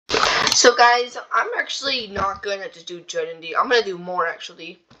So guys, I'm actually not gonna just do Trinity. I'm gonna do more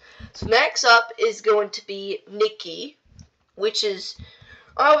actually. So next up is going to be Nikki, which is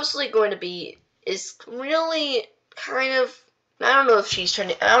obviously going to be is really kind of I don't know if she's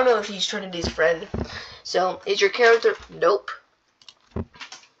Trinity. I don't know if he's Trinity's friend. So is your character? Nope.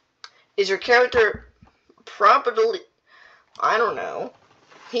 Is your character probably? I don't know.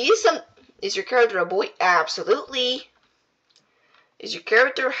 He's some. Is your character a boy? Absolutely. Does your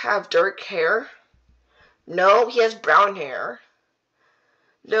character have dark hair? No, he has brown hair.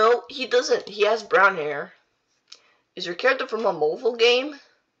 No, he doesn't. He has brown hair. Is your character from a mobile game?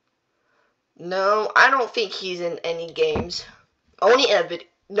 No, I don't think he's in any games. Only in a video.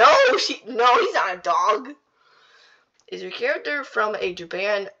 No, he's not a dog. Is your character from a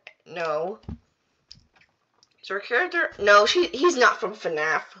Japan? No. Is your character? No, he's not from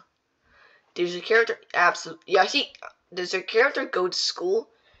FNAF. Does your character absolutely? Yeah, does your character go to school?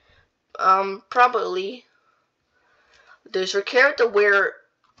 Probably. Does your character wear?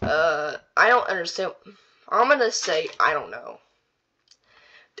 I don't understand. I'm gonna say I don't know.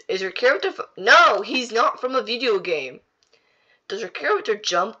 Is your character? No, he's not from a video game. Does your character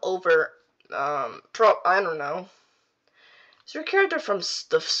jump over? I don't know. Is your character from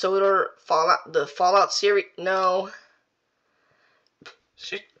the Fallout series? No.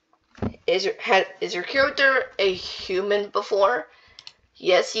 Is your character a human before?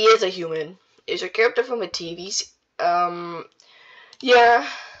 Yes, he is a human. Is your character from a TV? Yeah.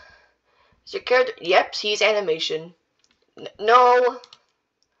 Is your character? Yep, he's animation. No.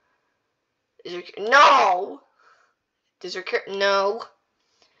 No. Does your character? No.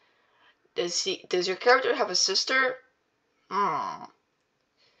 Does your character have a sister? I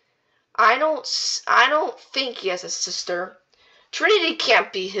don't think he has a sister. Trinity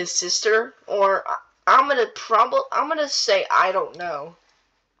can't be his sister, or I'm gonna say I don't know.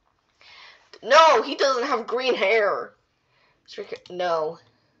 No, he doesn't have green hair. No.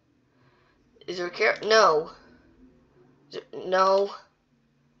 Is your character? No. No.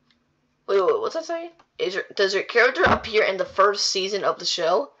 Wait, what's that saying? Does your character appear in the first season of the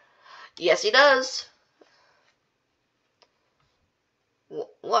show? Yes, he does.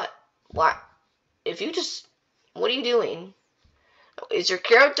 What? What? What are you doing? Is your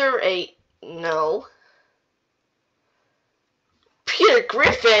character a... No. Peter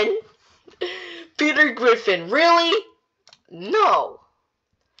Griffin? Peter Griffin, really? No.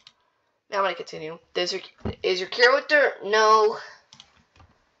 Now I'm gonna continue. Is your character... No.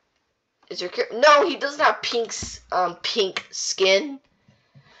 No, he doesn't have pink skin.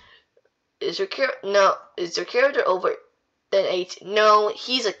 Is your character over than 18? No,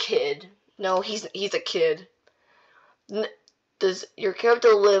 he's a kid. No, he's a kid. Does your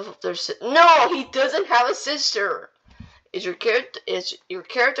character live with their sister? No, he doesn't have a sister. Is your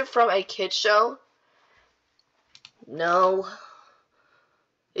character from a kid show? No.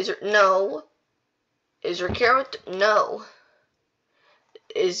 Is your character? No.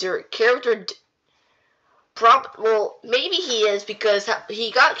 Is your character? Well, maybe he is because he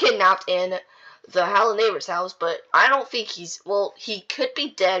got kidnapped in the Hello Neighbor's house, but I don't think he could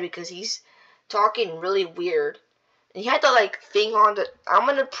be dead because he's talking really weird. And he had to thing on the. I'm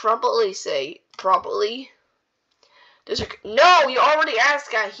gonna probably say probably. No, you already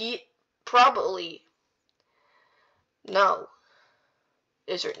asked that. He probably. No.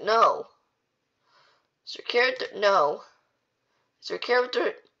 Is your character? No. Is your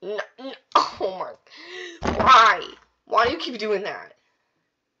character? No. Oh my. Why? Why do you keep doing that?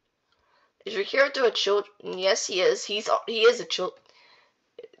 Is your character a child? Yes, he is. He is a child.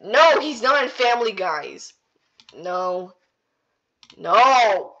 No, he's not in Family Guys. No.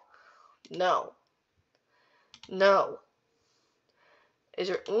 No. No. No.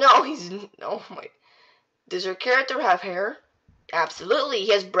 He's, oh my. Does your character have hair? Absolutely,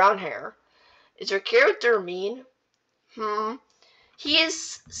 he has brown hair. Is your character mean? He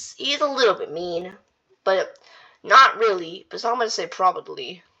is a little bit mean, but not really. But so I'm gonna say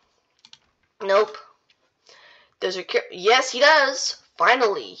probably. Nope. Does your character? Yes, he does.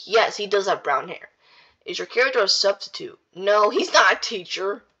 Finally, yes, he does have brown hair. Is your character a substitute? No, he's not a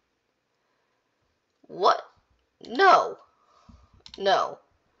teacher. What? No. No.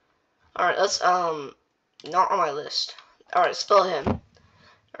 Alright, let's, not on my list. Alright, spell him.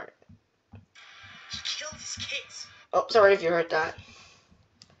 Alright. He killed his kids. Oh, sorry if you heard that.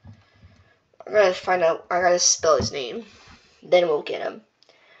 I gotta find out, I gotta spell his name. Then we'll get him.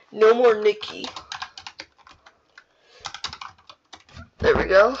 No more Nikki. There we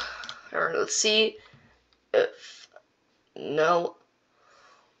go. Alright, let's see if... No.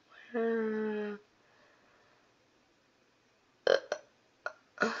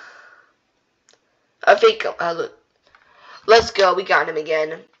 I think, look. Let's go. We got him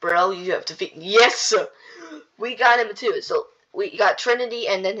again. Bro, you have to beat. Yes! We got him too. So, we got Trinity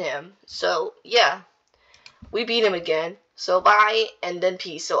and then him. So, yeah. We beat him again. So, bye and then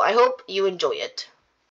peace. So, I hope you enjoy it.